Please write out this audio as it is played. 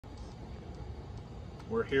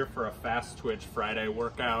We're here for a fast twitch Friday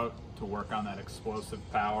workout to work on that explosive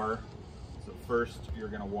power. So first you're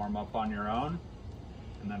gonna warm up on your own,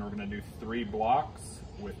 and then we're gonna do 3 blocks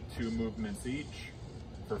with 2 movements each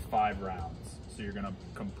for 5 rounds. So you're gonna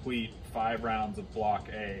complete 5 rounds of block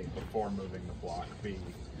A before moving to block B,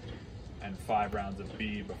 and 5 rounds of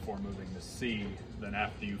B before moving to C. Then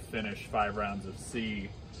after you finish 5 rounds of C,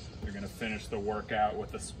 you're gonna finish the workout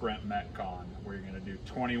with a sprint metcon, where you're gonna do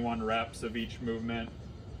 21 reps of each movement,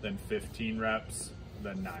 then 15 reps,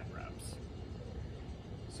 then 9 reps.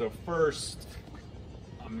 So first,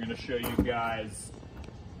 I'm gonna show you guys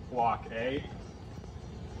block A.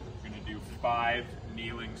 We're gonna do 5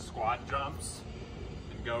 kneeling squat jumps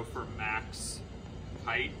and go for max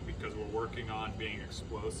height because we're working on being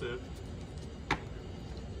explosive.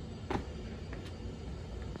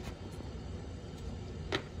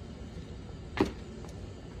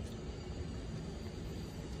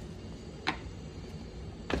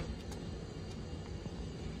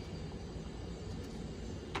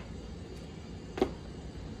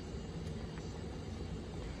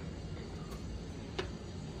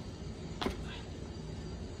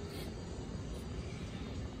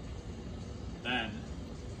 Then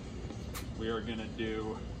we are going to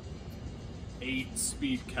do 8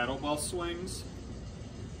 speed kettlebell swings.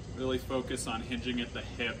 Really focus on hinging at the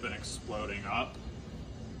hip and exploding up.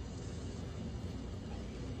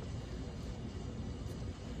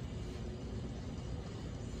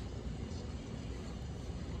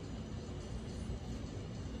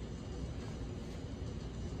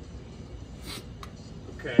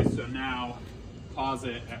 Okay, so now pause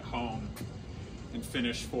it at home and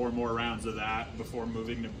finish 4 more rounds of that before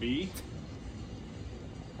moving to B.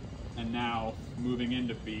 And now moving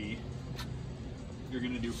into B, you're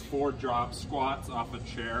gonna do 4 drop squats off a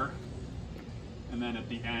chair, and then at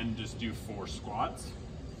the end just do 4 squats,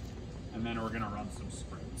 and then we're gonna run some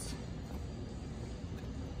sprints.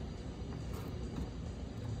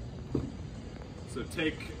 So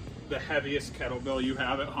take the heaviest kettlebell you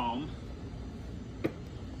have at home,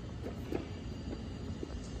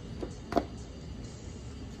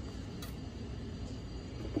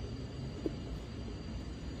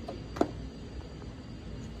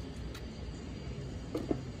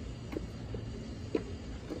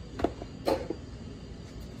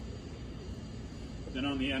 then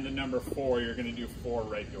on the end of number 4, you're going to do 4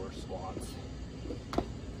 regular squats.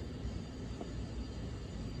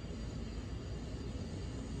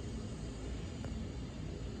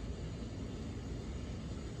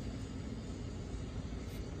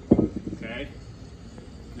 Okay,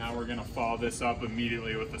 now we're going to follow this up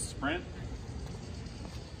immediately with a sprint.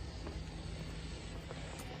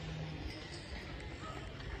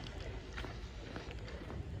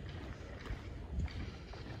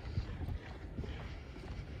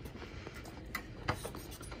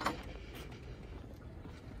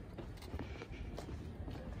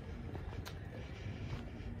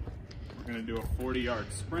 We're going to do a 40-yard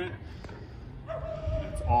sprint.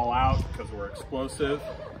 It's all out because we're explosive.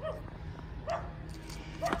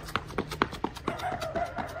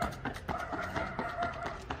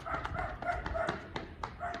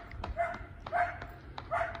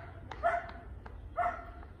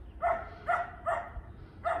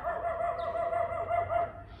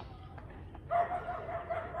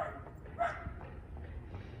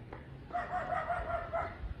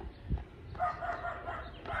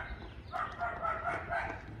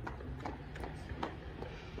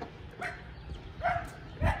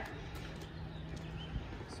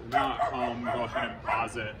 Now at home, go ahead and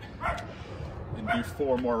pause it and do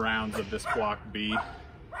 4 more rounds of this block B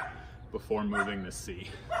before moving to C.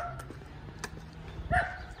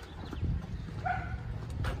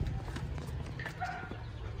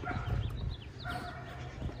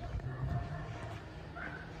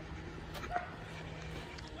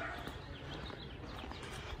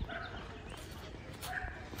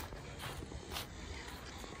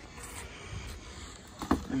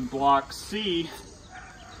 In block C,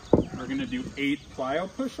 we're going to do 8 plyo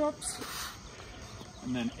push-ups,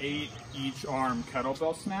 and then 8 each arm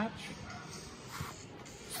kettlebell snatch.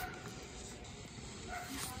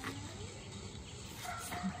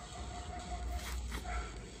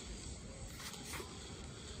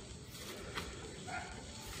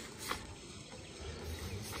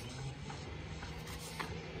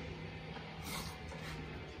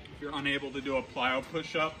 If you're unable to do a plyo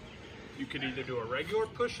push-up, you could either do a regular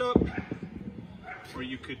push-up, or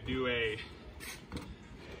you could do a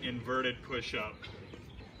inverted push-up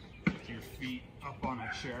with your feet up on a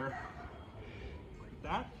chair like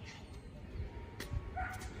that.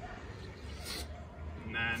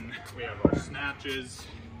 And then we have our snatches.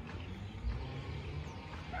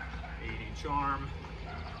 8 each arm.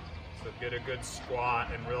 So get a good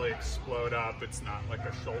squat and really explode up. It's not like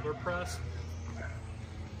a shoulder press.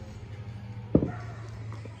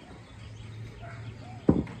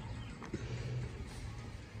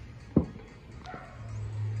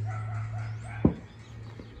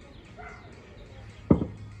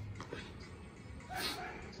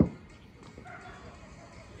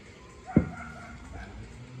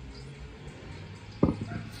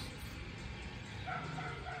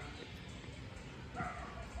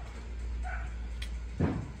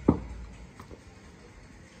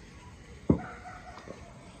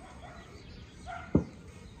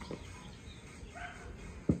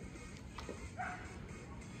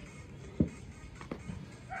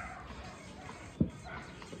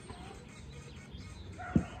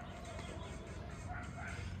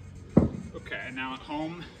 Okay, now at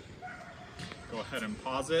home, go ahead and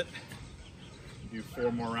pause it. Do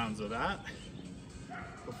 4 more rounds of that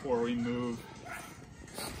before we move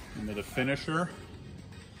into the finisher,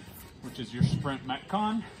 which is your sprint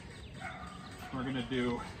Metcon. We're gonna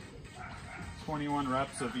do 21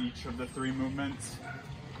 reps of each of the 3 movements,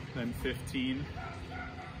 then 15,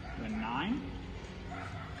 then 9.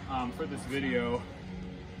 For this video,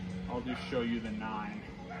 I'll just show you the 9.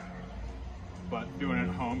 But doing it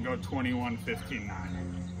at home, go 21, 15,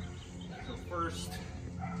 9. So first,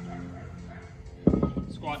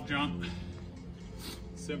 squat jump.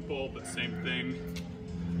 Simple, but same thing.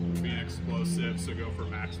 Being explosive, so go for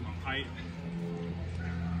maximum height.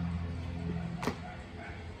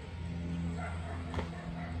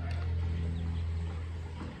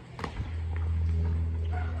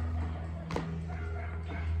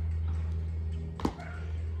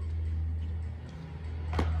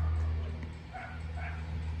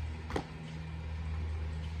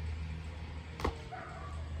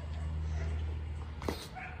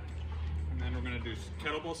 Do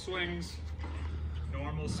kettlebell swings,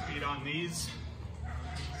 normal speed on these.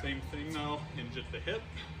 Same thing though, hinge at the hip.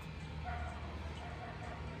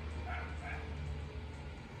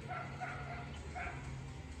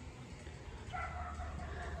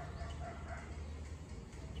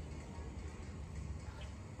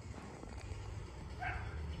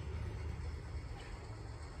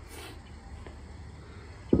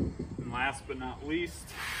 And last but not least,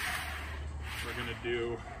 we're gonna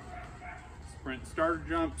do sprint starter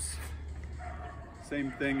jumps.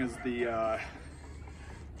 Same thing as the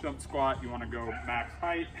jump squat. You want to go max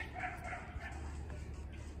height.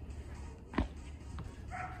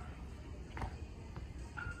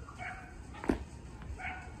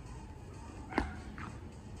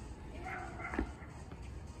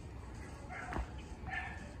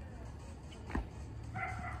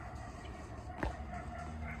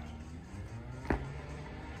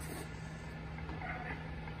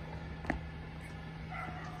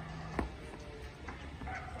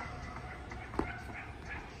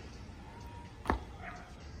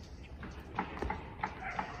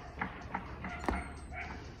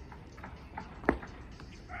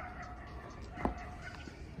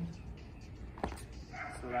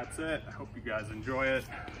 So that's it. I hope you guys enjoy it.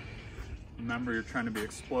 Remember, you're trying to be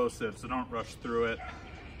explosive, so don't rush through it.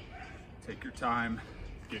 Take your time,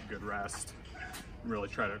 get good rest, and really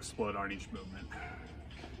try to explode on each movement.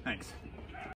 Thanks.